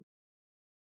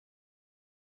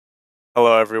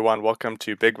Hello, everyone. Welcome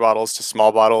to Big Bottles to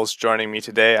Small Bottles. Joining me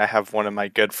today, I have one of my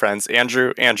good friends,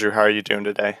 Andrew. Andrew, how are you doing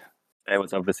today? Hey,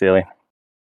 what's up, Vasily?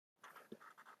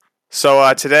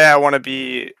 Today I want to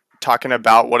be talking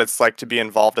about what it's like to be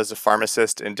involved as a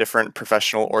pharmacist in different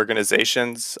professional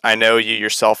organizations. I know you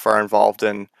yourself are involved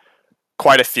in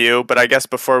quite a few, but I guess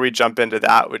before we jump into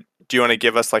that, do you want to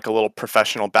give us like a little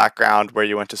professional background where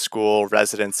you went to school,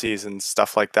 residencies, and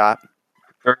stuff like that?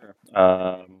 Sure.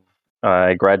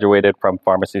 I graduated from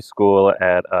pharmacy school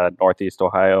at Northeast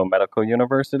Ohio Medical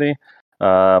University.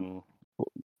 Um,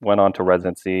 Went on to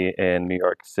residency in New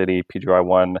York City,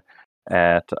 PGY1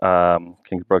 at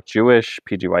Kingsbrook Jewish,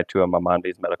 PGY2 at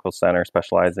Maimonides Medical Center,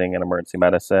 specializing in emergency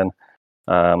medicine.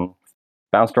 Um,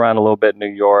 Bounced around a little bit in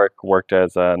New York, worked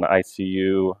as an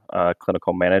ICU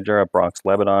clinical manager at Bronx,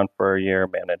 Lebanon for a year,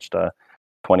 managed a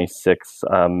 26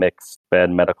 mixed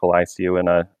bed medical ICU and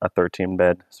a 13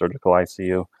 bed surgical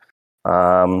ICU.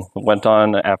 Went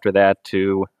on after that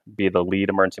to be the lead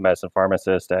emergency medicine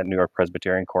pharmacist at New York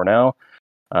Presbyterian Cornell.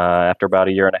 After about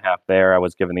a year and a half there, I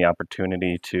was given the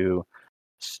opportunity to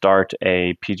start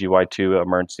a PGY2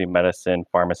 emergency medicine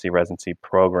pharmacy residency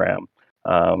program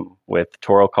with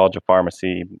Touro College of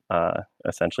Pharmacy,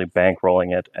 essentially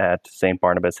bankrolling it at St.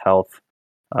 Barnabas Health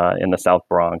in the South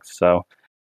Bronx. So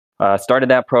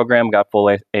started that program, got full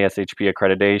ASHP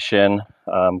accreditation,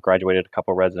 graduated a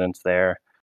couple residents there.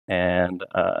 And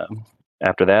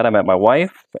after that, I met my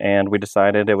wife, and we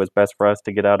decided it was best for us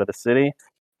to get out of the city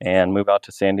and move out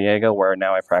to San Diego, where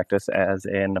now I practice as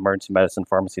an emergency medicine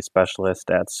pharmacy specialist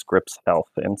at Scripps Health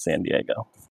in San Diego.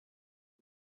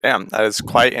 Damn, that is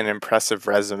quite an impressive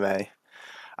resume.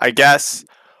 I guess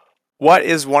what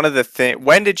is one of the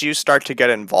when did you start to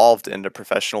get involved into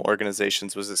professional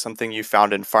organizations? Was it something you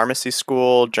found in pharmacy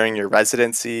school during your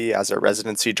residency as a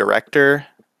residency director?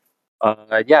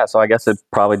 Yeah, so I guess it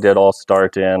probably did all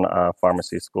start in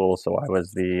pharmacy school. So I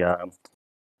was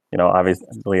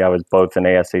obviously I was both an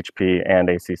ASHP and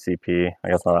ACCP. I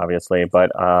guess not obviously,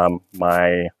 but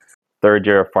my third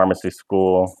year of pharmacy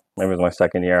school, maybe it was my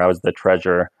second year, I was the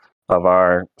treasurer of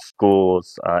our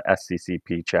school's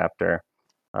SCCP chapter.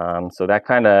 So that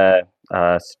kind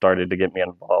of started to get me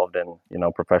involved in,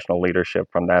 professional leadership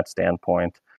from that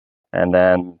standpoint. And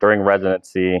then during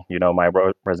residency, my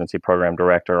residency program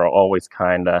director always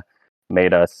kind of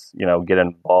made us, get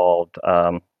involved,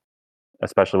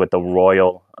 especially with the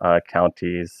Royal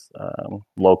County's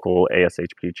local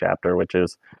ASHP chapter, which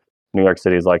is New York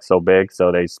City is like so big. So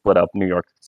they split up New York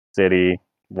City,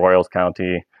 Royals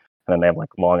County, and then they have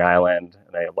like Long Island,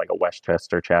 and they have like a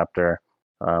Westchester chapter.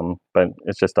 But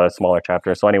it's just a smaller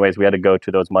chapter. So, anyways, we had to go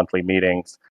to those monthly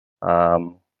meetings,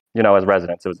 as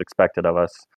residents. It was expected of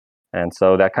us. And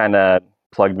so that kind of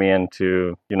plugged me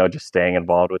into, just staying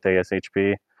involved with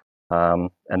ASHP. And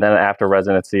then after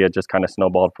residency, it just kind of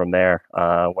snowballed from there.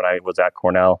 When I was at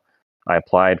Cornell, I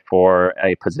applied for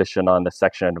a position on the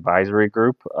section advisory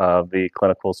group of the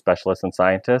clinical specialists and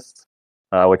scientists,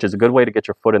 which is a good way to get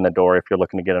your foot in the door if you're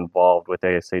looking to get involved with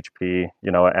ASHP,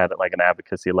 at like an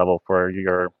advocacy level for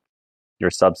your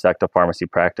subsect of pharmacy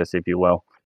practice, if you will.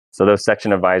 So those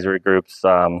section advisory groups,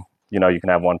 you can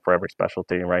have one for every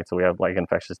specialty, right? So we have like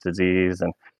infectious disease,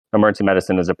 and emergency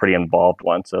medicine is a pretty involved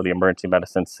one. So the emergency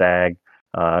medicine SAG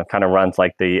kind of runs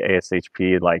like the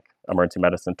ASHP, like emergency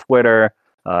medicine Twitter.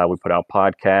 We put out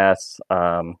podcasts.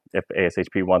 If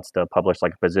ASHP wants to publish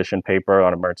like a position paper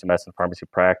on emergency medicine pharmacy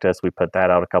practice, we put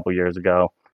that out a couple years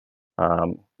ago.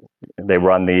 Um, they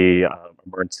run the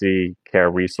emergency care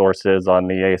resources on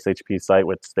the ASHP site,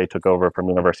 which they took over from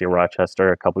University of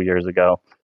Rochester a couple years ago.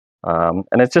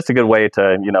 And it's just a good way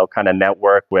to, kind of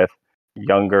network with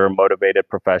younger, motivated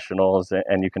professionals.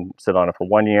 And you can sit on it for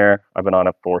 1 year. I've been on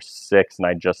it for 6, and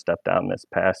I just stepped down this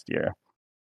past year.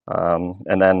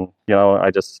 And then, I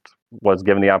just was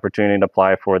given the opportunity to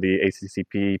apply for the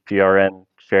ACCP PRN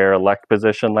chair elect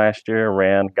position last year,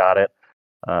 ran, got it,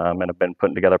 and have been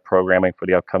putting together programming for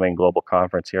the upcoming global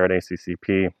conference here at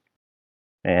ACCP.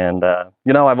 And,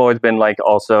 I've always been like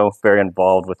also very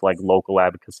involved with like local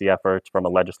advocacy efforts from a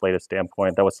legislative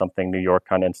standpoint. That was something New York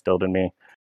kind of instilled in me.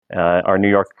 Our New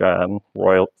York the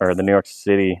New York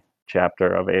City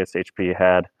chapter of ASHP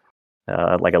had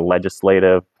like a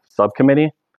legislative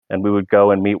subcommittee, and we would go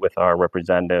and meet with our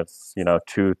representatives,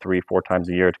 2, 3, 4 times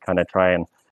a year to kind of try and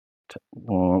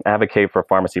advocate for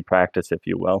pharmacy practice, if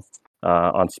you will,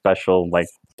 on special, like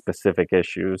specific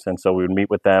issues. And so we would meet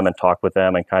with them and talk with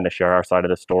them and kind of share our side of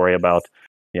the story about,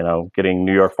 getting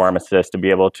New York pharmacists to be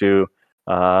able to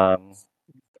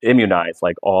immunize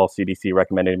like all CDC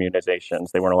recommended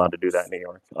immunizations. They weren't allowed to do that in New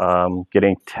York.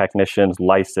 Getting technicians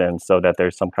licensed so that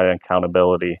there's some kind of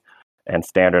accountability and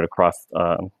standard across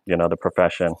the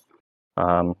profession.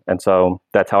 And so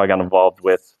that's how I got involved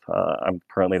with. I'm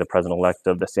currently the president elect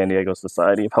of the San Diego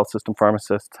Society of Health System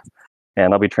Pharmacists,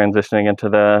 and I'll be transitioning into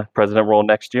the president role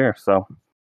next year. So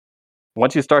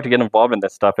once you start to get involved in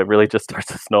this stuff, it really just starts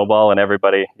to snowball, and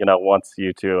everybody wants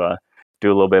you to do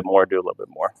a little bit more, do a little bit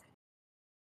more.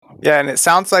 Yeah, and it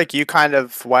sounds like you kind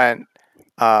of went,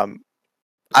 um,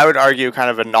 I would argue, kind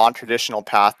of a non-traditional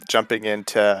path, jumping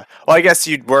into. Well, I guess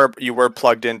you were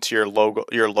plugged into your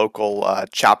local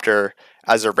chapter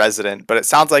as a resident, but it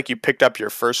sounds like you picked up your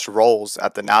first roles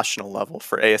at the national level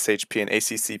for ASHP and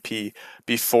ACCP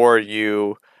before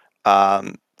you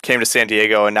came to San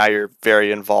Diego, and now you're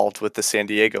very involved with the San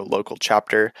Diego local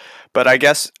chapter. But I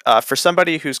guess for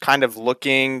somebody who's kind of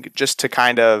looking just to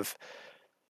kind of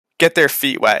get their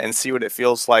feet wet and see what it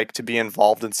feels like to be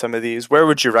involved in some of these, where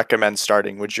would you recommend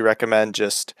starting? Would you recommend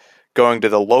just going to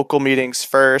the local meetings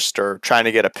first, or trying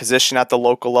to get a position at the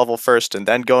local level first and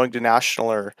then going to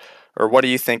national, or what do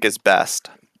you think is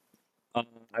best?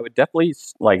 I would definitely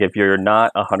like, if you're not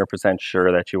 100%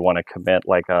 sure that you want to commit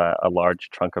like a large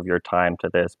chunk of your time to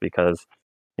this, because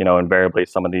invariably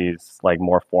some of these like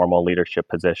more formal leadership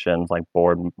positions, like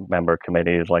board member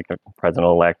committees, like a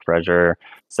president-elect, treasurer,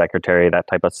 secretary, that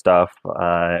type of stuff,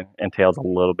 entails a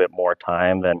little bit more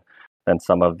time than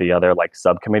some of the other like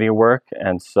subcommittee work.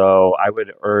 And so I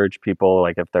would urge people,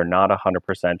 like if they're not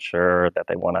 100% sure that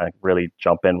they want to really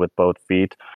jump in with both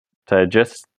feet, to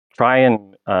just try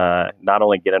and not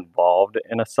only get involved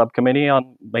in a subcommittee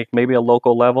on like maybe a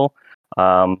local level,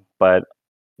 but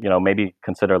maybe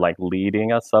consider like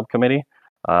leading a subcommittee.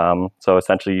 So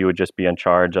essentially, you would just be in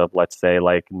charge of, let's say,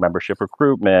 like membership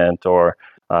recruitment, or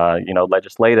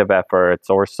legislative efforts,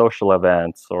 or social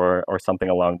events, or something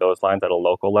along those lines at a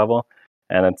local level.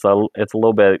 And it's a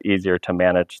little bit easier to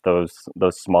manage those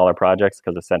smaller projects,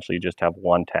 because essentially you just have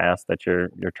one task that you're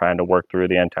trying to work through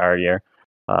the entire year.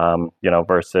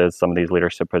 Versus some of these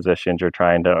leadership positions, you're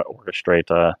trying to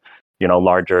orchestrate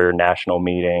larger national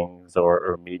meetings,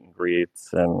 or meet and greets,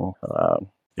 and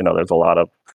there's a lot of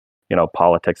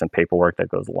politics and paperwork that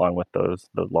goes along with those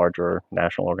larger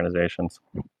national organizations.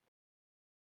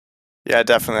 Yeah,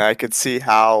 definitely. I could see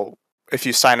how if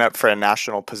you sign up for a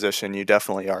national position, you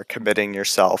definitely are committing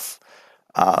yourself,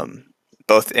 um,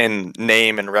 both in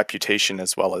name and reputation,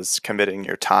 as well as committing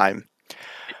your time.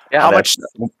 Yeah, How that's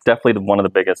much definitely one of the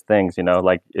biggest things.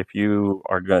 Like if you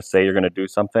are going to say you're going to do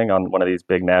something on one of these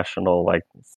big national like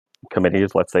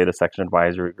committees, let's say the Section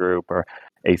Advisory Group or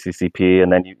ACCP, and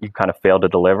then you kind of fail to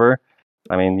deliver,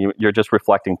 I mean, you're just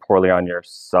reflecting poorly on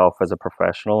yourself as a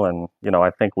professional. And,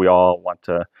 I think we all want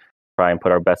to try and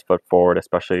put our best foot forward,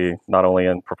 especially not only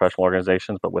in professional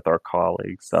organizations, but with our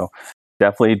colleagues. So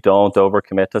definitely don't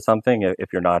overcommit to something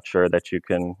if you're not sure that you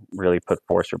can really put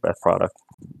forth your best product.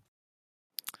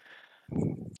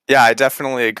 Yeah, I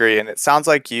definitely agree. And it sounds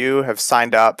like you have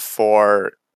signed up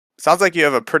for, sounds like you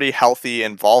have a pretty healthy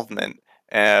involvement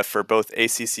for both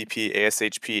ACCP,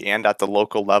 ASHP, and at the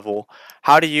local level.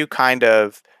 How do you kind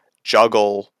of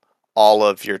juggle all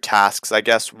of your tasks? I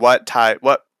guess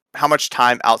how much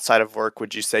time outside of work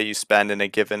would you say you spend in a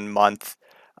given month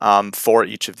for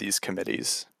each of these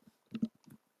committees?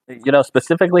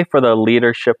 Specifically for the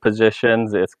leadership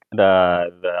positions, it's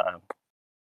the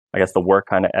I guess the work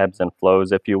kind of ebbs and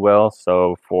flows, if you will.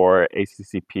 So for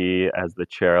ACCP, as the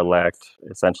chair elect,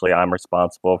 essentially I'm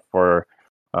responsible for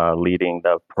leading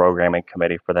the programming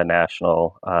committee for the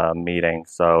national meeting.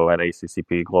 So at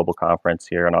ACCP Global Conference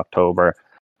here in October,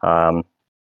 um,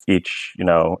 each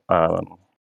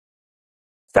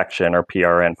section, or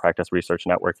PRN, Practice Research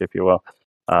Network, if you will,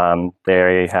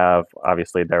 they have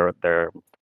obviously their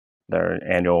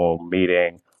annual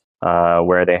meeting,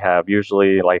 where they have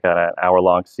usually like an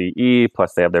hour-long CE,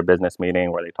 plus they have their business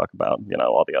meeting where they talk about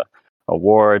all the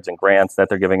awards and grants that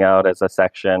they're giving out as a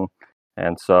section.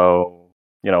 And so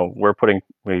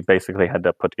we basically had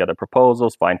to put together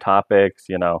proposals, find topics,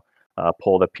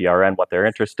 pull the PRN what they're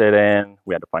interested in.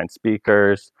 We had to find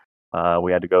speakers.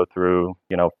 We had to go through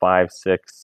five,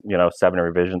 six, seven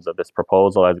revisions of this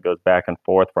proposal as it goes back and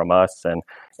forth from us and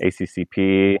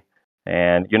ACCP.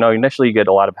 And initially you get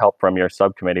a lot of help from your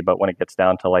subcommittee, but when it gets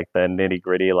down to like the nitty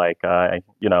gritty, like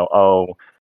oh,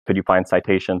 could you find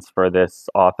citations for this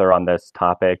author on this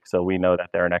topic, so we know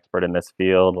that they're an expert in this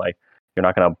field? Like, you're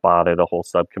not going to bother the whole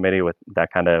subcommittee with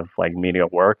that kind of like media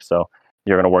work, so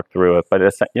you're going to work through it. But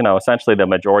it's, essentially the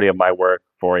majority of my work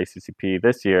for ACCP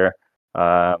this year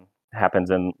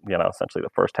happens in essentially the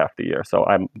first half of the year. So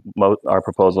our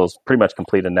proposal is pretty much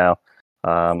completed now,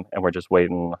 and we're just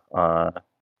waiting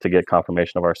to get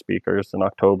confirmation of our speakers in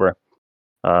October.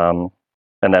 Um,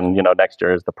 And then, next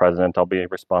year as the president, I'll be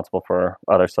responsible for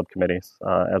other subcommittees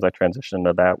as I transition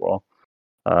into that role.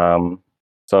 Um,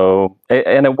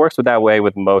 and it works with that way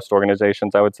with most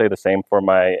organizations. I would say the same for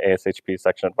my ASHP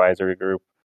section advisory group.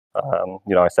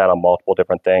 I sat on multiple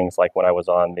different things. Like when I was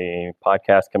on the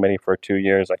podcast committee for 2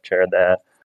 years, I chaired that.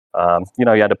 You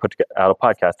had to put out a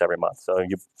podcast every month. So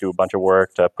you do a bunch of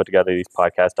work to put together these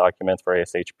podcast documents for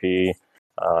ASHP.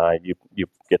 You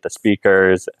get the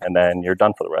speakers, and then you're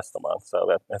done for the rest of the month.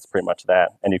 So that's pretty much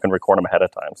that. And you can record them ahead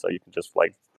of time, so you can just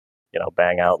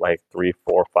bang out like 3,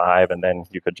 4, 5, and then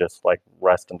you could just like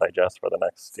rest and digest for the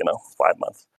next 5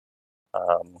 months.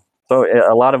 Um, so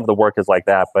a lot of the work is like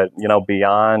that, but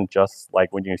beyond just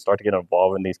like when you start to get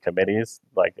involved in these committees,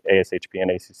 like ASHP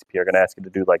and ACCP are going to ask you to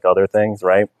do like other things,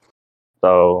 right?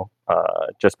 So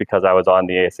just because I was on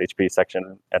the ASHP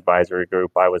section advisory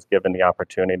group, I was given the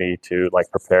opportunity to like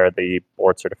prepare the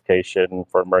board certification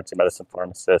for emergency medicine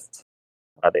pharmacists,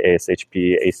 the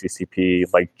ASHP ACCP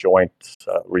like joint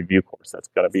review course that's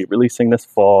going to be releasing this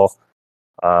fall.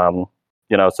 Um,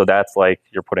 so that's like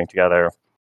you're putting together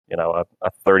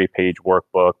a 30-page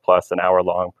workbook plus an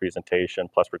hour-long presentation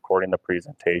plus recording the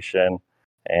presentation.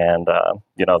 And,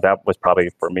 that was probably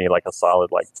for me like a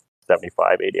solid like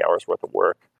 75, 80 hours worth of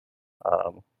work.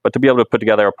 But to be able to put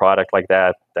together a product like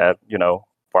that,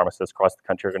 pharmacists across the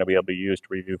country are going to be able to use to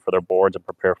review for their boards and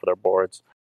prepare for their boards,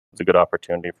 it's a good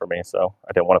opportunity for me. So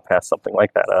I didn't want to pass something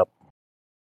like that up.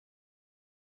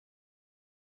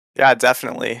 Yeah,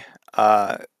 definitely.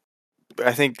 Uh,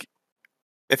 I think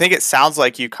I think it sounds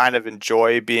like you kind of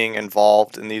enjoy being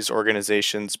involved in these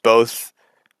organizations, both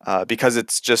because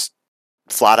it's just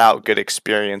flat out good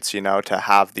experience, to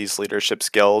have these leadership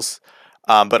skills,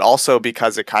 but also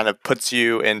because it kind of puts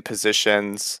you in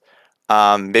positions,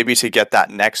 maybe to get that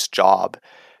next job.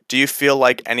 Do you feel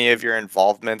like any of your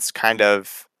involvements kind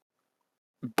of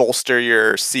bolster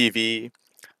your CV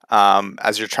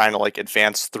as you're trying to like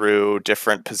advance through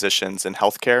different positions in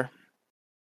healthcare?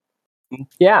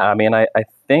 Yeah, I mean, I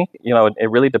think, it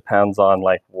really depends on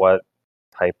like what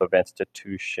type of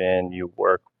institution you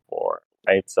work for,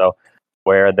 right? So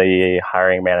where the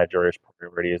hiring manager's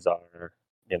priorities are,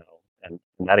 and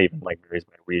that even like varies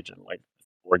by region. Like,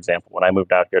 for example, when I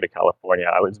moved out here to California,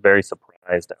 I was very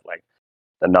surprised at like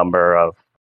the number of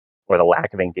or the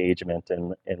lack of engagement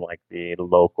in like the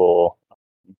local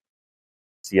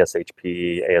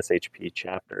CSHP, ASHP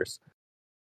chapters.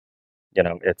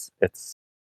 It's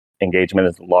engagement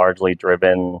is largely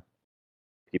driven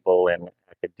people in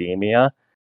academia,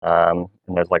 and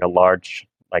there's like a large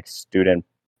like student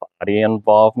body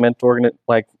involvement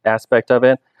like aspect of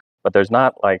it, but there's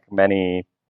not like many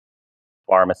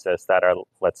pharmacists that are,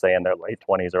 let's say, in their late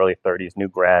 20s, early 30s, new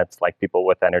grads, like people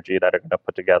with energy that are going to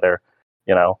put together,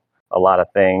 you know, a lot of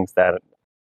things that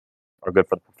are good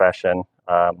for the profession,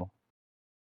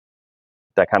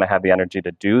 that kind of have the energy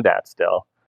to do that still.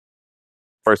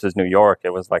 Versus New York,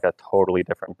 it was like a totally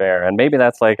different bear. And maybe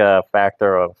that's like a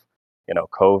factor of,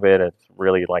 COVID. It's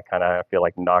really like kind of, I feel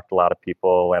like knocked a lot of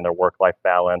people and their work life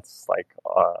balance, like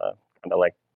kind of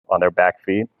like on their back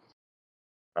feet.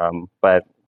 But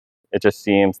it just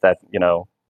seems that,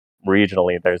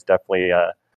 regionally, there's definitely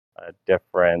a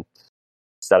different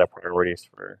set of priorities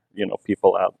for,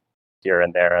 people out here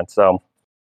and there. And so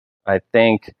I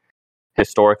think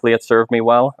historically it served me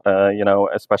well,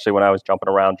 especially when I was jumping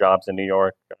around jobs in New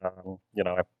York.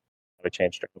 I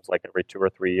changed jobs like every 2 or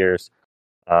 3 years.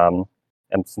 Um,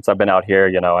 and since I've been out here,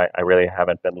 I really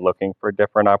haven't been looking for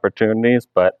different opportunities,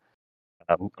 but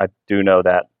I do know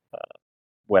that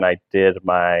when I did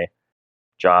my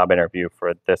job interview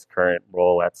for this current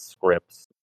role at Scripps,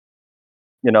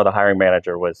 the hiring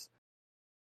manager was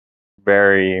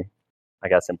very, I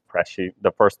guess, impressed.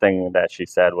 The first thing that she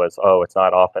said was, "Oh, it's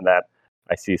not often that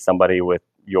I see somebody with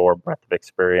your breadth of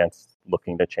experience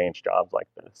looking to change jobs like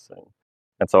this."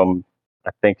 And so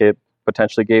I think it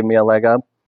potentially gave me a leg up.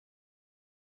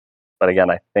 But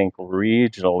again, I think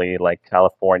regionally, like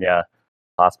California,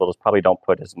 hospitals probably don't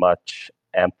put as much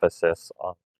emphasis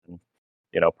on,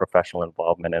 professional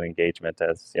involvement and engagement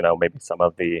as, maybe some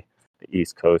of the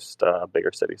East Coast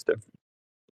bigger cities do.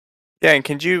 Yeah, and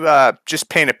can you just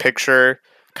paint a picture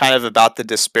kind of about the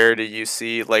disparity you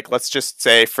see? Like, let's just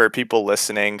say for people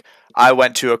listening, I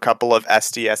went to a couple of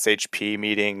SDSHP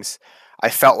meetings. I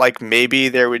felt like maybe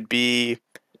there would be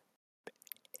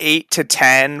 8 to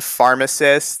 10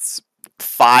 pharmacists,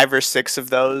 5 or 6 of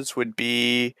those would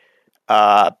be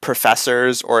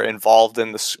professors or involved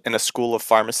in in a school of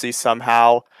pharmacy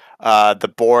somehow.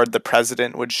 The board, the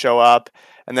president would show up,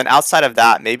 and then outside of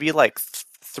that, maybe like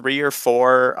 3 or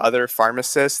 4 other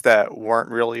pharmacists that weren't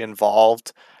really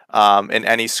involved. in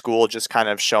any school, just kind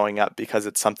of showing up because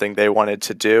it's something they wanted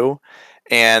to do.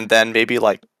 And then maybe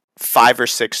like 5 or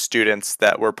 6 students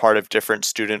that were part of different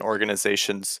student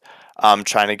organizations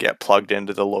trying to get plugged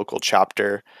into the local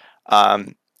chapter.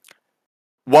 Um,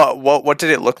 what did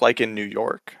it look like in New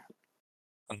York?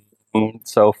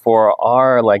 So for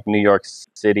our like New York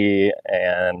City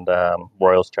and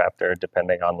Royals chapter,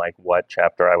 depending on like what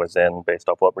chapter I was in, based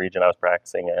off what region I was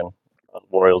practicing in,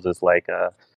 Royals is like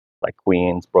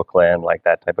Queens, Brooklyn, like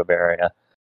that type of area.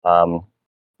 Um,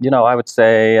 I would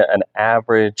say an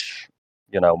average,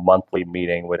 monthly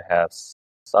meeting would have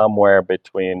somewhere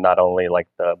between not only like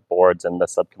the boards and the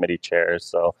subcommittee chairs.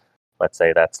 So let's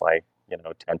say that's like,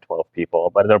 10, 12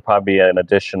 people, but there'll probably be an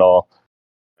additional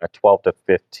 12 to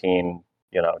 15,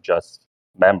 just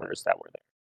members that were there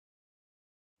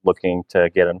looking to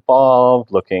get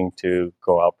involved, looking to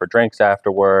go out for drinks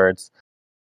afterwards,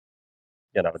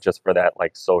 just for that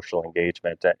like social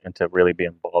engagement and to really be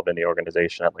involved in the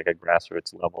organization at like a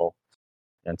grassroots level.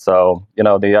 And so,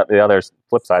 the other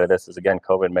flip side of this is again,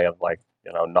 COVID may have like,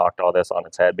 knocked all this on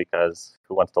its head because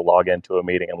who wants to log into a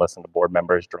meeting and listen to board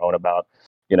members drone about,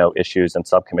 issues and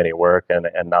subcommittee work and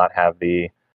not have the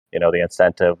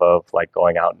incentive of like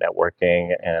going out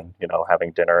networking and,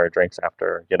 having dinner or drinks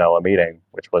after, a meeting,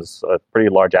 which was a pretty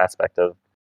large aspect of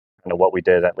what we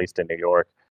did, at least in New York,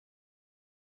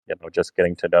 just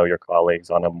getting to know your colleagues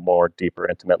on a more deeper,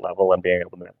 intimate level and being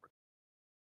able to network.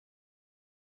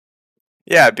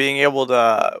 Yeah, being able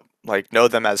to like know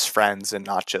them as friends and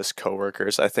not just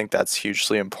coworkers, I think that's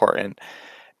hugely important.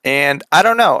 And I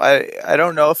don't know. I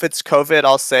don't know if it's COVID.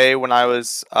 I'll say when I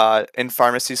was in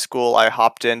pharmacy school, I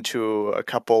hopped into a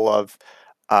couple of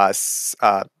uh, s-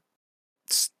 uh,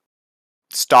 s-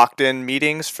 Stockton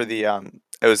meetings for the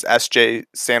it was SJ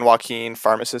San Joaquin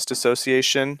Pharmacist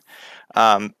Association,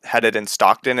 headed in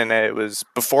Stockton, and it was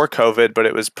before COVID, but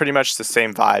it was pretty much the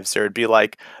same vibes. There would be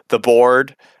like the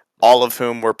board, all of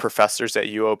whom were professors at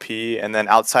UOP, and then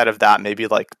outside of that, maybe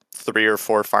like 3 or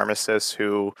 4 pharmacists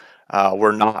who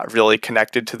were not really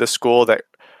connected to the school that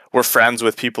were friends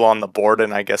with people on the board,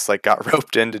 and I guess like got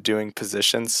roped into doing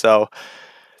positions. So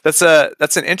that's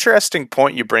an interesting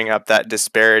point you bring up, that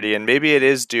disparity, and maybe it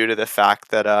is due to the fact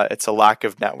that it's a lack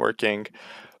of networking.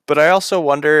 But I also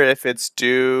wonder if it's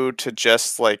due to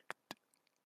just like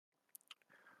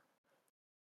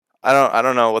I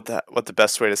don't know what the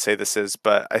best way to say this is,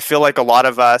 but I feel like a lot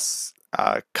of us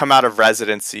come out of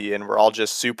residency and we're all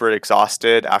just super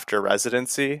exhausted after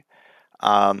residency,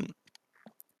 um,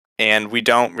 and we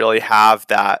don't really have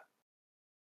that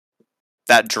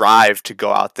drive to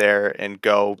go out there and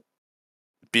go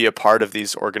be a part of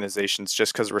these organizations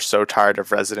just because we're so tired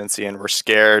of residency and we're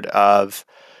scared of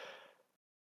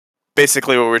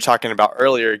basically what we were talking about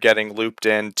earlier, getting looped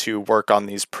in to work on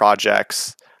these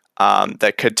projects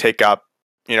that could take up,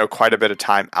 quite a bit of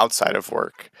time outside of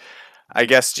work. I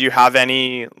guess, do you have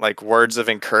any like words of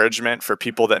encouragement for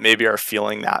people that maybe are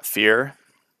feeling that fear?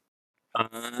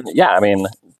 Yeah, I mean,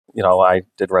 I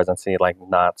did residency like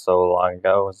not so long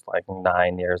ago. It was like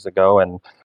 9 years ago, and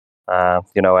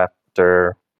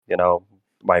after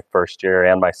my first year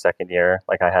and my second year,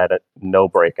 like I had no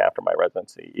break after my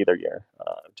residency either year,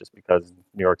 just because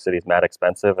New York City is mad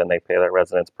expensive and they pay their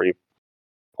residents pretty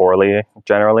poorly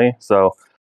generally. So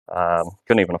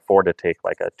couldn't even afford to take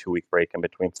like a 2 week break in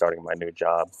between starting my new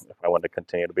job if I wanted to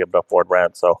continue to be able to afford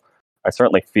rent. So I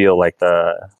certainly feel like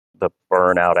the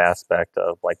burnout aspect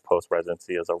of like post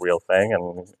residency is a real thing.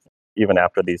 And even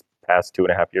after these past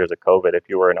 2.5 years of COVID, if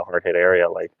you were in a hard hit area,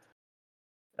 like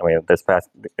I mean,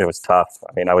 it was tough.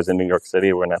 I mean, I was in New York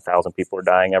City when 1,000 people were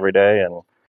dying every day, and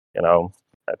you know,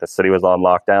 the city was on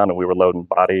lockdown, and we were loading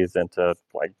bodies into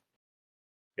like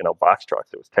box trucks.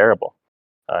 It was terrible.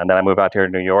 And then I move out here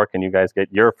to New York, and you guys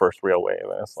get your first real wave,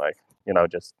 and it's like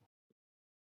just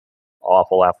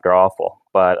awful after awful.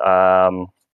 But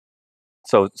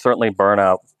so certainly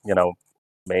burnout,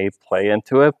 may play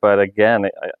into it. But again,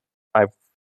 I've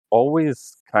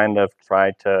always kind of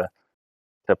tried to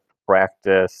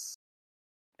practice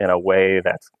in a way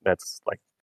that's like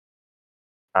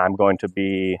I'm going to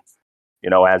be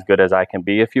as good as I can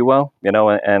be, if you will,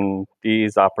 and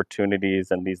these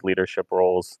opportunities and these leadership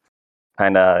roles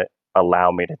kind of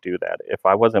allow me to do that. If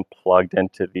I wasn't plugged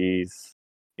into these,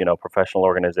 professional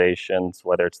organizations,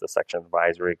 whether it's the section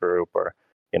advisory group or,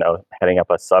 heading up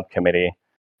a subcommittee,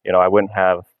 I wouldn't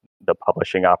have the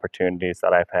publishing opportunities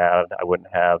that I've had. I wouldn't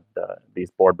have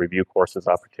these board review courses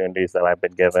opportunities that I've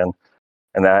been given.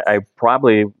 And that I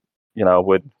probably,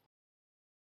 would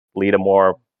lead a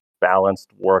more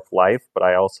balanced work life, but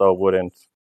I also wouldn't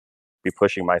be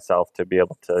pushing myself to be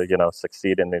able to,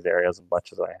 succeed in these areas as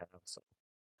much as I have. So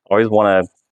I always want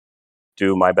to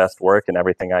do my best work in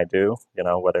everything I do,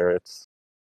 whether it's,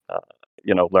 uh,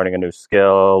 learning a new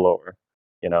skill or,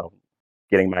 you know,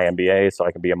 getting my MBA so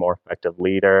I can be a more effective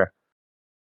leader.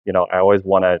 I always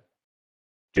want to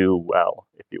do well,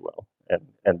 if you will,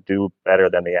 and do better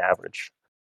than the average.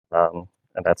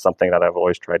 And that's something that I've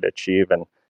always tried to achieve. And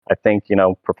I think,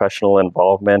 professional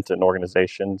involvement in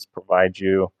organizations provide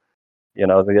you,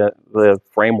 the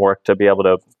framework to be able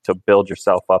to build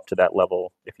yourself up to that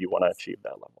level if you want to achieve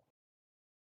that level.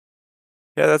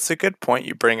 Yeah, that's a good point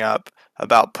you bring up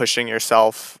about pushing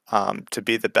yourself to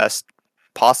be the best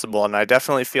possible. And I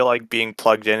definitely feel like being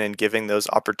plugged in and giving those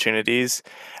opportunities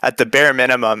at the bare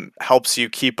minimum helps you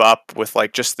keep up with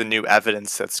like just the new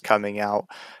evidence that's coming out.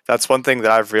 That's one thing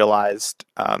that I've realized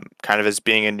kind of as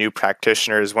being a new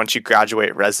practitioner is once you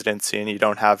graduate residency and you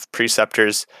don't have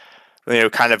preceptors,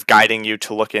 kind of guiding you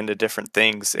to look into different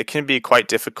things, it can be quite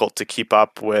difficult to keep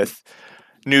up with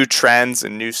new trends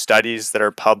and new studies that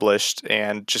are published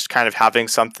and just kind of having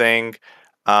something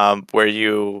where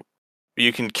you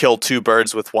can kill two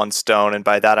birds with one stone, and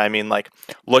by that I mean like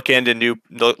look into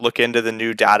the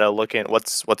new data, look at what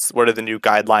do the new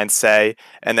guidelines say,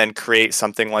 and then create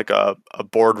something like a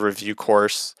board review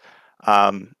course.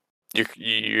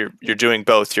 You're doing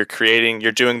both.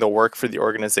 You're doing the work for the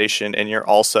organization, and you're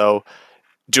also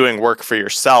doing work for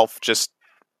yourself, just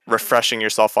refreshing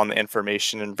yourself on the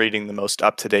information and reading the most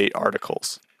up to date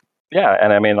articles. Yeah,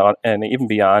 and I mean, and even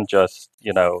beyond just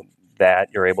that,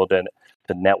 you're able to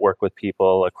network with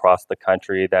people across the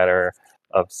country that are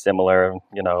of similar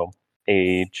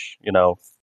age,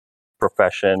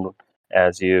 profession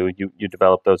as you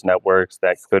develop those networks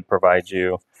that could provide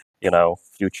you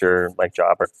future like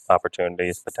job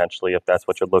opportunities potentially if that's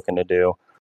what you're looking to do.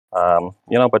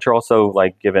 But you're also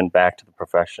like giving back to the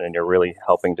profession, and you're really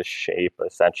helping to shape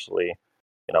essentially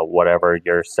whatever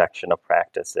your section of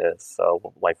practice is.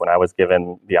 So like when I was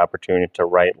given the opportunity to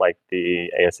write like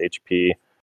the ASHP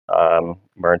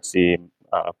emergency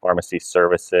pharmacy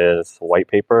services white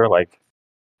paper, like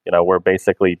we're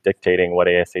basically dictating what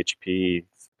ASHP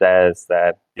says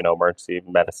that emergency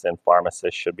medicine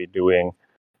pharmacists should be doing,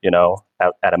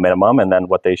 at a minimum, and then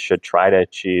what they should try to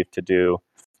achieve to do,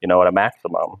 at a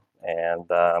maximum. And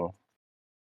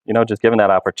just given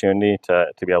that opportunity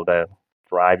to be able to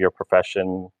drive your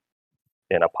profession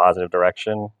in a positive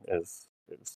direction is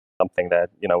something that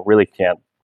really can't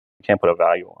put a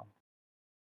value on.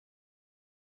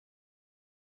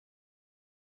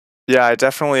 Yeah, I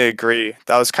definitely agree.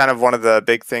 That was kind of one of the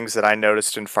big things that I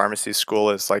noticed in pharmacy school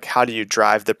is like how do you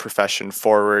drive the profession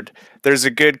forward? There's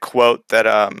a good quote that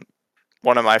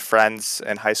one of my friends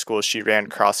in high school, she ran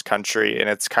cross country, and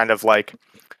it's kind of like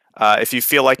if you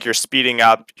feel like you're speeding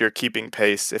up, you're keeping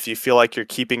pace. If you feel like you're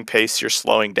keeping pace, you're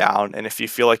slowing down. And if you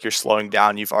feel like you're slowing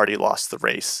down, you've already lost the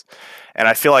race. And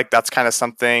I feel like that's kind of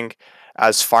something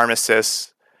as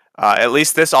pharmacists, at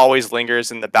least this always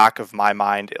lingers in the back of my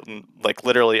mind. Like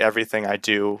literally everything I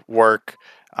do, work,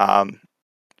 um,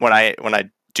 when I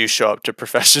do show up to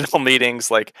professional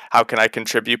meetings, like how can I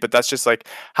contribute? But that's just like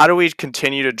how do we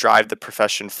continue to drive the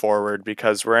profession forward?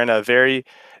 Because we're in a very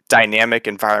dynamic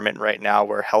environment right now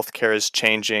where healthcare is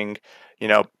changing, you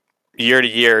know, year to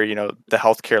year, the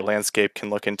healthcare landscape can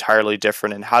look entirely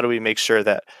different. And how do we make sure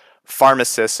that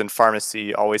pharmacists and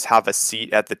pharmacy always have a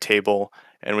seat at the table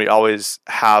and we always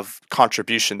have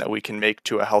contribution that we can make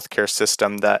to a healthcare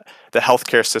system that the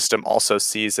healthcare system also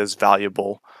sees as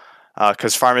valuable,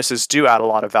 because pharmacists do add a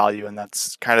lot of value, and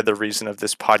that's kind of the reason of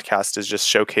this podcast is just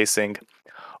showcasing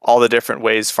all the different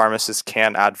ways pharmacists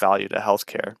can add value to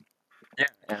healthcare. Yeah,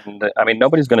 and I mean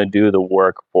nobody's going to do the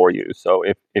work for you. So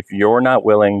if you're not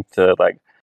willing to like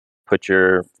put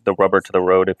the rubber to the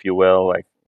road, if you will, like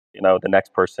the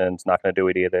next person's not going to do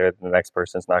it either. The next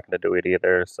person's not going to do it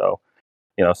either. So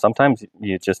sometimes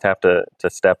you just have to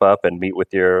step up and meet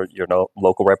with your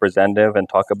local representative and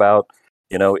talk about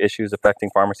issues affecting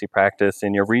pharmacy practice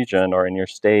in your region or in your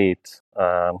state,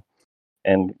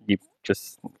 and you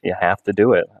have to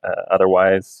do it.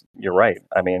 Otherwise, you're right.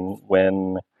 I mean,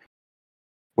 when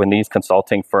these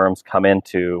consulting firms come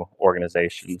into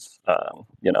organizations,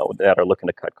 that are looking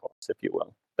to cut costs, if you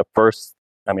will, the first,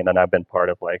 I mean, and I've been part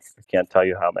of like I can't tell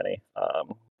you how many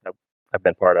I've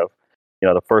been part of.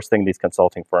 The first thing these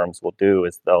consulting firms will do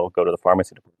is they'll go to the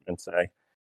pharmacy department and say,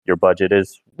 your budget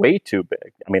is way too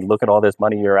big. I mean, look at all this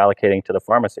money you're allocating to the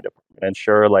pharmacy department. And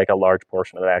sure, like a large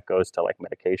portion of that goes to like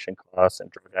medication costs and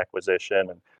drug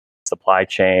acquisition and supply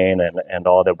chain and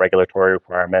all the regulatory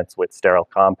requirements with sterile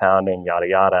compounding, yada,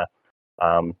 yada.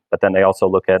 But then they also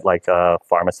look at like a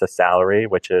pharmacist salary,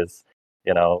 which is,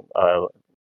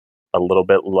 a little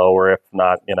bit lower, if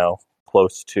not,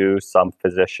 close to some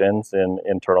physicians in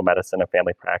internal medicine and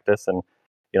family practice. And,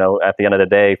 at the end of the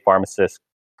day, pharmacists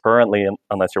currently,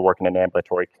 unless you're working in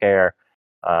ambulatory care,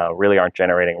 really aren't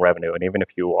generating revenue. And even if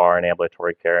you are in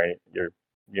ambulatory care,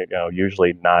 you're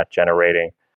usually not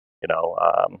generating, you know,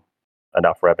 um,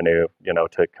 enough revenue,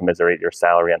 to commiserate your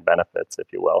salary and benefits, if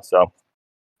you will. So,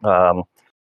 um,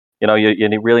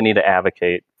 you really need to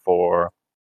advocate for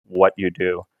what you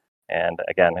do. And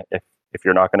again, if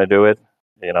you're not going to do it,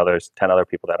 there's 10 other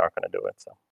people that aren't going to do it.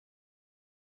 So,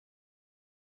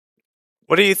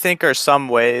 What do you think are some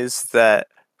ways that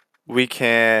we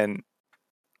can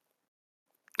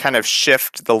kind of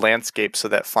shift the landscape so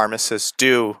that pharmacists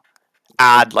do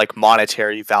add like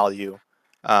monetary value,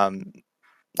 um,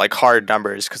 like hard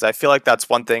numbers? Because I feel like that's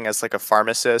one thing as like a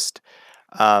pharmacist.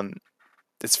 Um,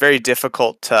 it's very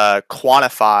difficult to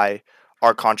quantify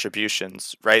our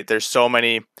contributions, right? There's so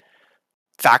many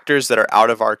factors that are out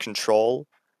of our control,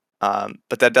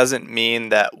 but that doesn't mean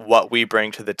that what we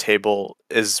bring to the table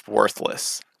is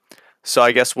worthless. So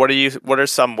I guess what are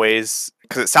some ways,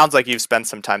 because it sounds like you've spent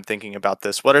some time thinking about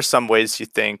this, what are some ways you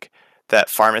think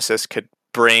that pharmacists could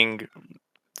bring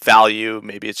value,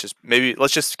 maybe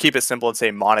let's just keep it simple and say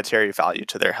monetary value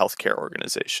to their healthcare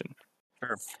organization?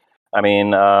 sure. I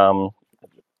mean,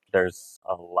 there's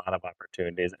a lot of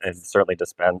opportunities. It certainly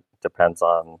depends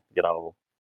on,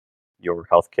 your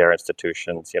healthcare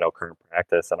institution's, current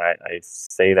practice. And I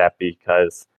say that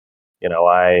because,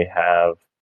 I have,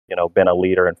 been a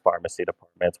leader in pharmacy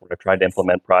departments where I tried to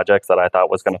implement projects that I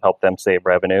thought was going to help them save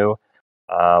revenue.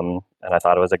 And I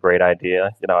thought it was a great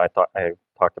idea. I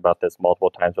talked about this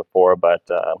multiple times before, but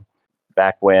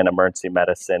back when emergency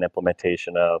medicine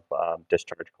implementation of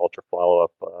discharge culture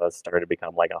follow-up started to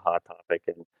become like a hot topic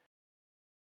in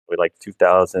like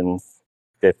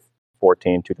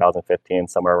 2014, 2015,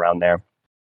 somewhere around there.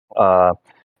 Uh,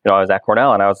 I was at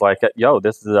Cornell and I was like, yo,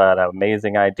 this is an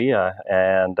amazing idea.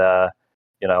 And,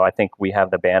 I think we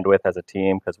have the bandwidth as a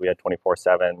team because we had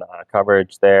 24/7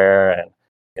 coverage there. And,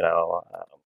 you know, um,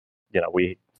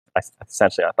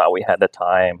 essentially, I thought we had the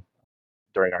time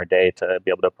during our day to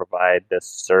be able to provide this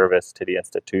service to the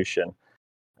institution.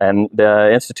 And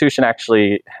the institution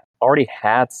actually already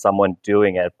had someone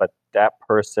doing it, but that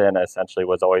person essentially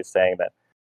was always saying that,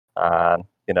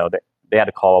 they had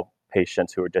to call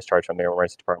patients who were discharged from the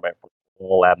emergency department for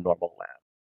full abnormal lab.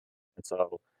 And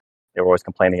so they were always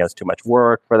complaining it was too much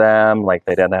work for them, like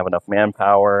they didn't have enough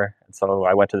manpower. And so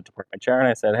I went to the department chair and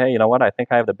I said, hey, you know what? I think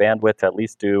I have the bandwidth to at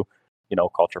least do,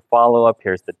 culture follow up.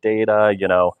 Here's the data.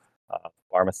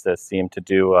 Pharmacists seem to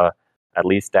do at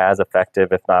least as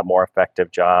effective, if not more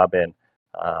effective, job in,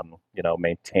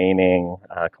 maintaining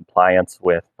compliance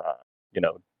with, you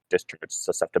know, discharge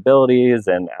susceptibilities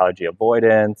and allergy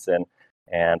avoidance and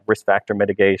risk factor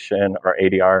mitigation or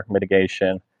ADR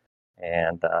mitigation.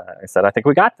 And I said, I think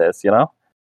we got this.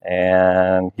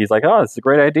 And he's like, oh, it's a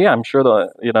great idea. I'm sure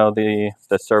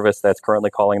the service that's currently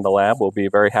calling the lab will be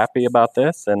very happy about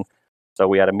this. And so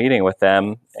we had a meeting with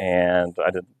them, and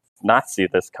I did not see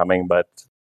this coming, but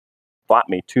fought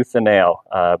me tooth and nail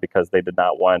because they did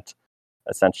not want.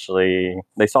 Essentially,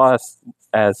 they saw us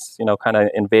as kind of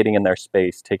invading in their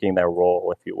space, taking their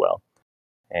role, if you will.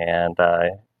 And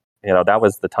that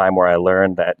was the time where I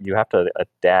learned that you have to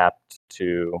adapt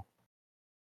to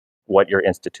what your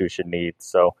institution needs.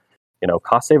 So,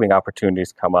 cost saving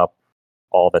opportunities come up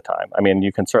all the time. I mean,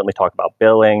 you can certainly talk about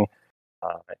billing.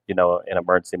 In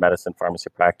emergency medicine pharmacy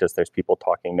practice, there's people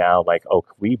talking now like, oh,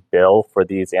 can we bill for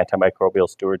these antimicrobial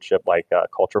stewardship, like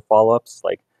culture follow ups?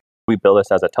 Like, we bill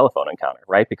this as a telephone encounter,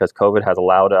 right? Because COVID has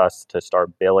allowed us to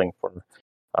start billing for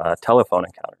telephone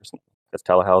encounters because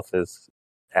telehealth is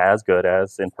as good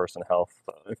as in person health,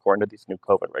 according to these new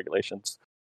COVID regulations.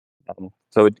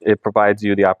 So it provides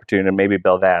you the opportunity to maybe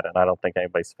build that. And I don't think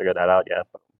anybody's figured that out yet,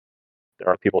 but there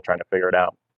are people trying to figure it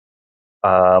out.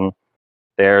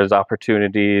 There's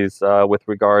opportunities with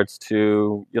regards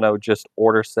to, just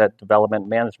order set development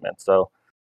management. So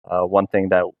one thing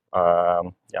that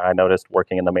I noticed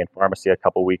working in the main pharmacy a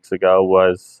couple weeks ago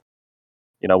was,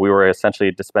 we were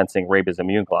essentially dispensing rabies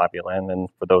immune globulin. And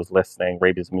for those listening,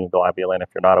 rabies immune globulin, if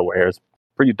you're not aware, is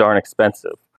pretty darn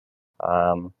expensive.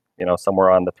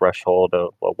 Somewhere on the threshold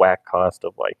of a whack cost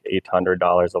of like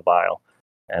 $800 a vial.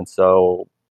 And so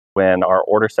when our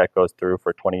order set goes through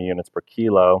for 20 units per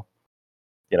kilo,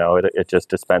 it just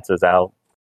dispenses out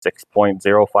 6.05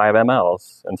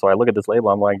 mLs. And so I look at this label,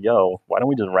 I'm like, yo, why don't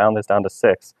we just round this down to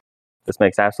 6? This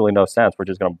makes absolutely no sense. We're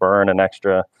just going to burn an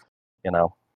extra,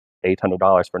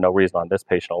 $800 for no reason on this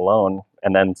patient alone.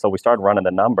 And then so we started running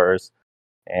the numbers.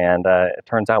 And it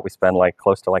turns out we spend like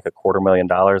close to like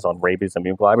 $250,000 on rabies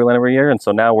immune globulin every year. And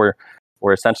so now we're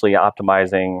we're essentially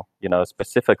optimizing,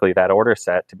 specifically that order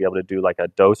set to be able to do like a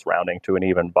dose rounding to an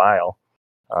even vial,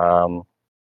 um,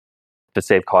 to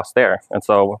save costs there. And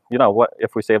so, what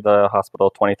if we save the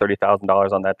hospital $20,000,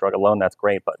 $30,000 on that drug alone? That's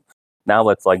great, but now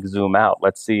let's like zoom out.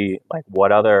 Let's see like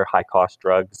what other high cost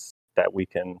drugs that we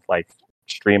can like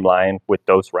streamline with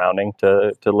dose rounding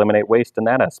to eliminate waste in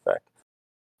that aspect.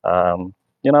 Um,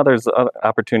 there's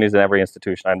opportunities in every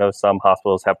institution. I know some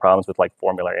hospitals have problems with like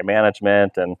formulary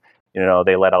management, and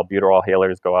they let albuterol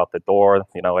inhalers go out the door, at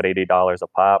 $80 a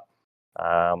pop.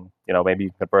 Maybe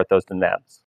you convert those to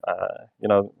nets.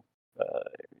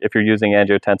 If you're using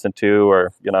angiotensin two,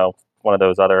 or one of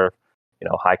those other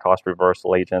high cost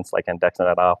reversal agents like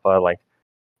andexanet alpha,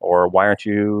 or why aren't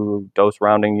you dose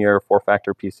rounding your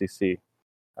 4-factor PCC?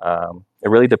 It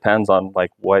really depends on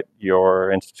like what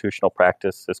your institutional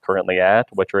practice is currently at,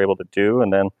 what you're able to do,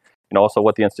 and then also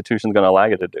what the institution is going to allow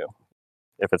you to do.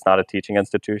 If it's not a teaching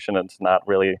institution, it's not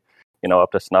really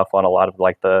up to snuff on a lot of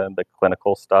like the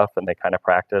clinical stuff, and they kind of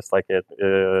practice like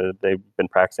they've been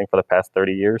practicing for the past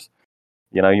 30 years.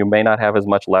 You may not have as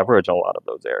much leverage in a lot of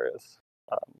those areas,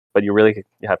 but you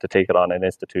have to take it on an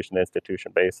institution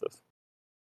basis.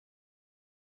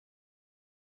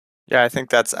 Yeah, I think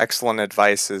that's excellent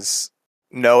advice, is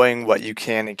knowing what you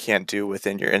can and can't do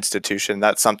within your institution.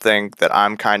 That's something that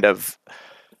I'm kind of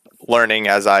learning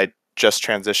as I just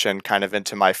transitioned kind of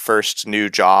into my first new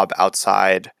job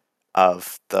outside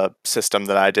of the system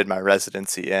that I did my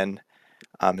residency in.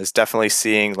 Is definitely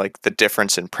seeing like the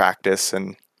difference in practice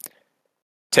and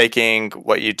taking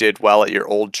what you did well at your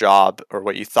old job, or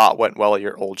what you thought went well at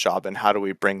your old job, and how do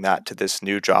we bring that to this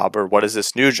new job, or what does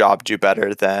this new job do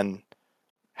better than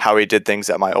how we did things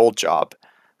at my old job.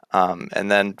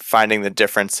 And then finding the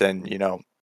difference in,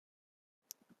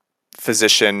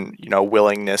 physician,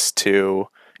 willingness to,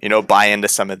 buy into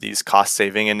some of these cost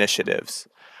saving initiatives.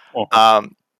 Mhm.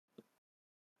 Um,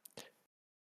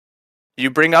 you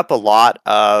bring up a lot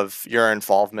of your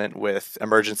involvement with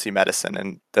emergency medicine,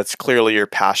 and that's clearly your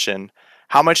passion.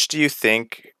 How much do you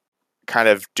think kind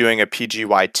of doing a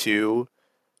PGY2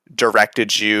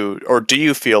 directed you, or do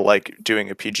you feel like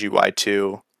doing a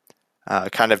PGY2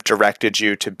 kind of directed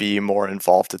you to be more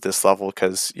involved at this level?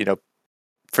 Because,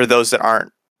 for those that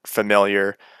aren't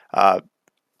familiar, uh,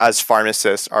 as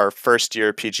pharmacists, our first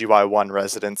year PGY1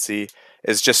 residency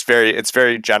is just it's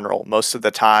very general. Most of the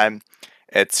time,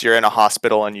 you're in a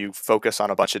hospital and you focus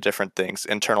on a bunch of different things: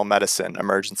 internal medicine,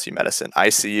 emergency medicine,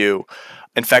 ICU,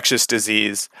 infectious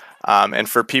disease. And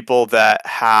for people that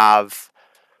have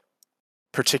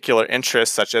particular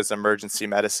interests such as emergency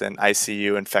medicine,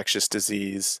 ICU, infectious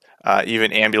disease,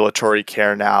 even ambulatory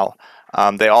care now,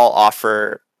 they all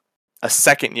offer a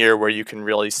second year where you can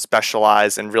really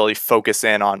specialize and really focus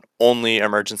in on only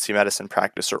emergency medicine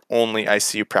practice or only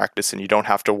ICU practice, and you don't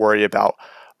have to worry about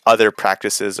other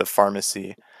practices of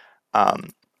pharmacy. Um,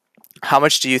 how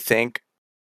much do you think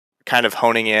kind of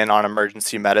honing in on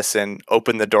emergency medicine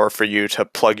opened the door for you to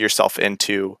plug yourself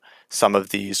into some of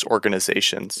these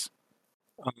organizations?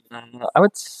 I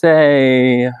would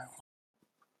say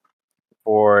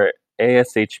for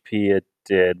ASHP, it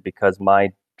did, because my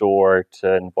door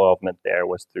to involvement there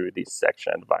was through the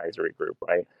section advisory group,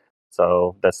 right?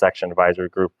 So the section advisory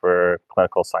group for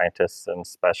clinical scientists and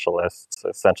specialists,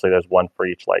 essentially there's one for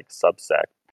each like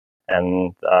subsect.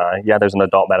 And yeah, there's an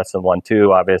adult medicine one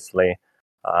too, obviously.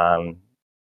 Um,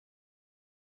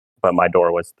 but my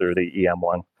door was through the EM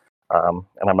one.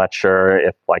 And I'm not sure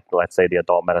if, like, let's say the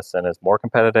adult medicine is more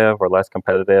competitive or less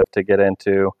competitive to get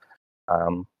into.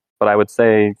 Um, but I would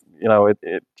say,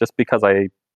 just because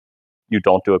you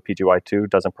don't do a PGY2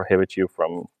 doesn't prohibit you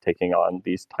from taking on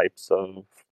these types of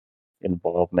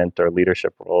involvement or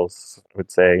leadership roles. I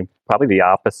would say probably the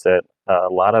opposite. A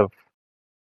lot of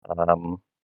um,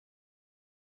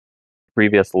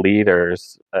 previous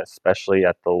leaders, especially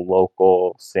at the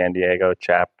local San Diego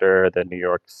chapter, the New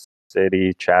York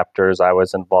City chapters I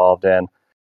was involved in,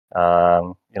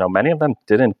 many of them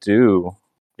didn't do,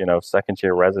 second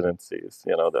year residencies,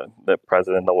 the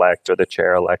president elect or the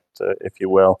chair elect, if you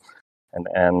will.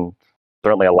 And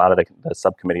certainly a lot of the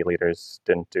subcommittee leaders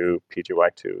didn't do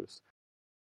PGY2s.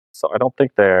 So I don't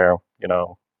think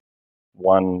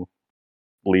one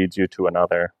leads you to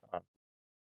another.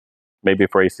 Maybe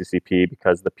for ACCP,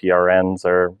 because the PRNs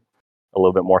are a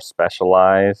little bit more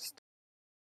specialized.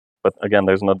 But again,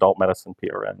 there's an adult medicine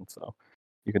PRN, so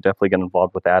you could definitely get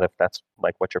involved with that if that's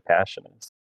like what your passion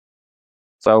is.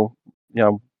 So,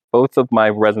 both of my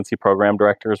residency program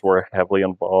directors were heavily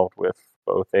involved with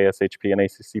both ASHP and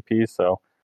ACCP, so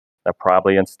that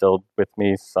probably instilled with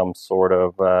me some sort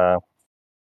of,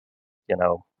 you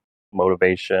know,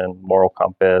 motivation, moral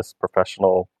compass,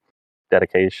 professional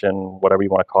dedication, whatever you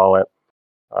want to call it.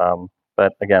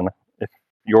 But again, if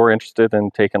you're interested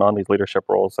in taking on these leadership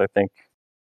roles, I think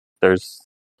there's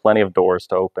plenty of doors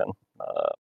to open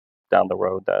down the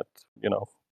road that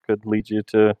could lead you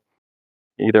to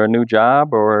either a new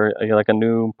job or like a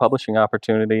new publishing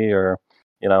opportunity, or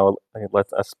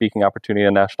a speaking opportunity at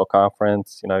a national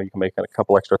conference. You can make a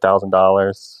couple extra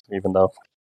 $1,000, even though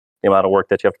the amount of work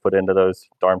that you have to put into those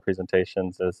darn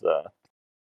presentations is a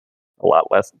lot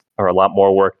less or a lot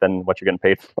more work than what you're getting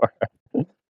paid for.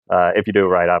 If you do it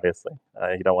right, obviously.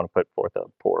 You don't want to put forth a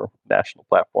poor national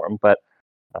platform. But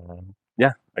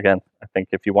yeah, again, I think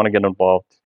if you want to get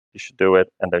involved, you should do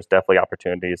it. And there's definitely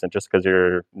opportunities. And just because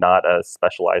you're not a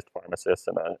specialized pharmacist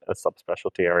in a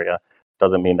subspecialty area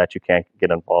doesn't mean that you can't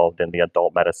get involved in the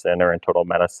adult medicine or internal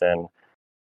medicine,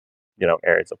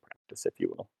 areas of practice, if you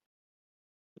will.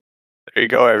 There you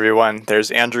go, everyone.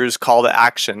 There's Andrew's call to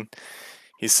action.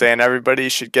 He's saying everybody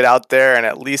should get out there and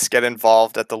at least get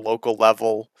involved at the local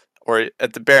level, or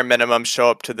at the bare minimum, show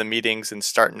up to the meetings and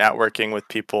start networking with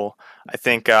people. I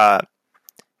think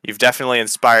you've definitely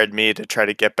inspired me to try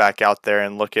to get back out there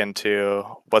and look into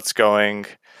what's going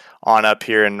on up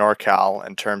here in NorCal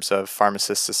in terms of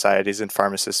pharmacist societies and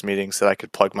pharmacist meetings that I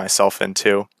could plug myself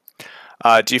into.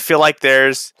 Do you feel like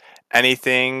there's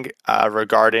anything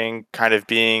regarding kind of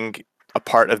being a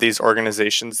part of these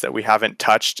organizations that we haven't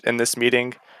touched in this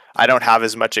meeting? I don't have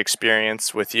as much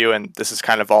experience with you, and this is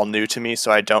kind of all new to me,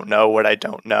 so I don't know what I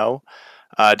don't know.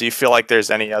 Do you feel like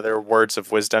there's any other words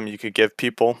of wisdom you could give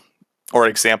people, or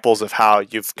examples of how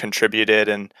you've contributed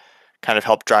and kind of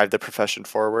helped drive the profession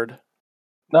forward?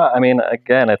 No, I mean,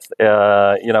 again, it's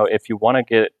if you want to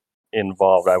get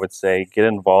involved, I would say get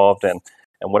involved, and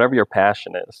whatever your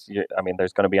passion is. I mean,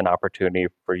 there's going to be an opportunity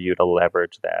for you to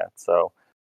leverage that. So,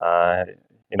 uh,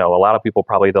 a lot of people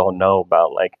probably don't know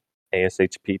about like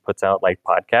ASHP puts out like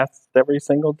podcasts every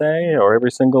single day or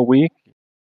every single week.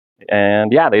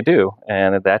 And yeah, they do,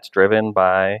 and that's driven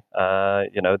by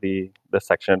the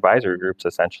section advisory groups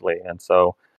essentially. And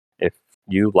so, if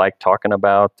you like talking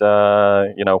about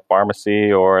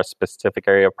pharmacy or a specific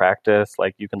area of practice,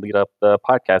 like you can lead up the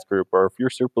podcast group, or if you're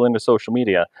super into social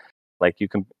media, like you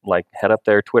can like head up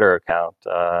their Twitter account.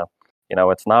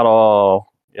 It's not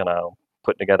all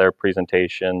putting together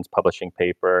presentations, publishing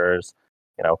papers,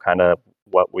 kind of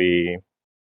what we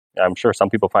I'm sure some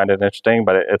people find it interesting,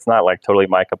 but it's not like totally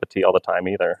my cup of tea all the time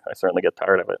either. I certainly get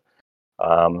tired of it.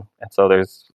 And so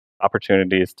there's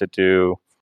opportunities to do,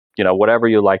 whatever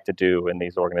you like to do in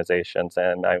these organizations.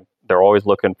 And they're always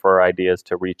looking for ideas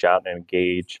to reach out and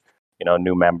engage,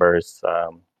 new members.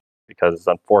 Because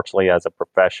unfortunately, as a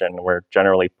profession, we're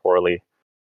generally poorly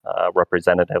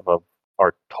representative of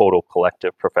our total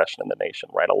collective profession in the nation,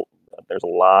 right? There's a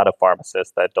lot of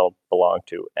pharmacists that don't belong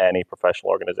to any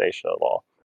professional organization at all.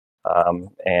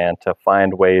 And to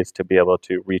find ways to be able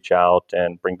to reach out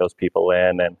and bring those people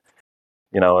in, and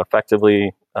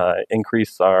effectively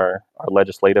increase our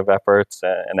legislative efforts,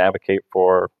 and advocate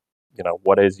for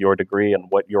what is your degree and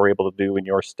what you're able to do in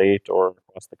your state or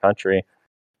across the country,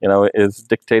 is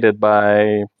dictated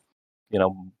by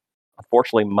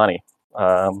unfortunately money.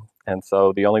 And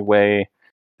so the only way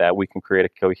that we can create a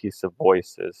cohesive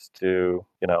voice is to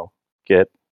get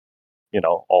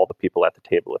all the people at the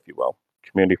table, if you will.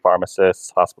 Community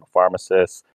pharmacists, hospital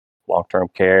pharmacists, long-term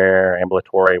care,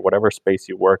 ambulatory, whatever space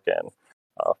you work in,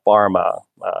 pharma,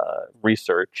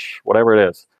 research, whatever it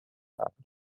is. Uh,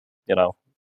 you know,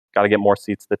 got to get more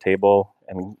seats at the table,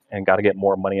 and got to get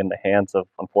more money in the hands of,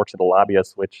 unfortunately, the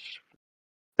lobbyists, which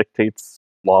dictates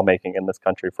lawmaking in this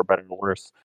country for better or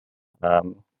worse.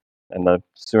 Um, and the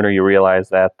sooner you realize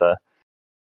that,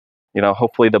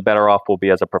 hopefully the better off we'll be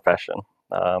as a profession.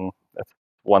 That's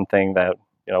one thing that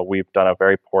we've done a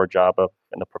very poor job of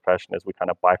in the profession, is we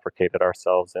kind of bifurcated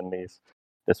ourselves in this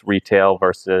retail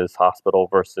versus hospital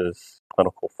versus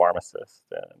clinical pharmacist.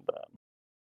 And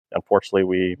unfortunately,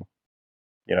 we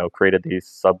created these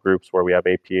subgroups where we have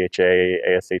APHA,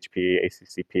 ASHP,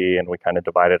 ACCP, and we kind of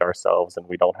divided ourselves, and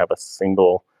we don't have a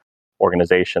single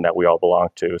organization that we all belong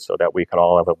to, so that we can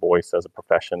all have a voice as a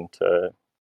profession to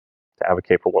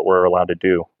advocate for what we're allowed to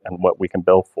do and what we can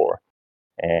bill for,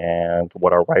 and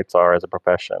what our rights are as a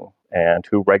profession, and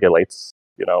who regulates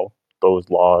those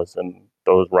laws and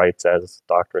those rights as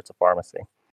doctorates of pharmacy.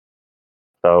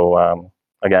 So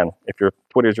again, if your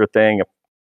Twitter's your thing, if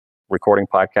recording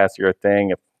podcasts are your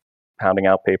thing, if pounding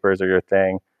out papers are your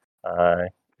thing,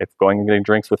 if going and getting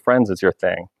drinks with friends is your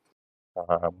thing,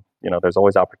 there's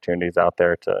always opportunities out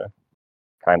there to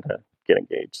kind of get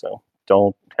engaged. So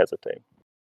don't hesitate.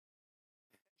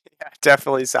 Yeah,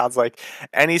 definitely sounds like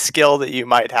any skill that you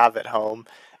might have at home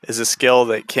is a skill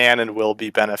that can and will be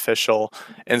beneficial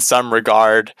in some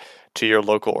regard to your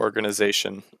local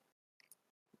organization.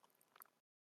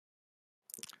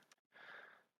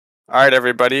 All right,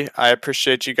 everybody. I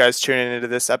appreciate you guys tuning into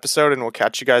this episode, and we'll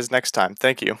catch you guys next time.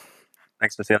 Thank you.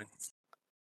 Thanks, Vasily.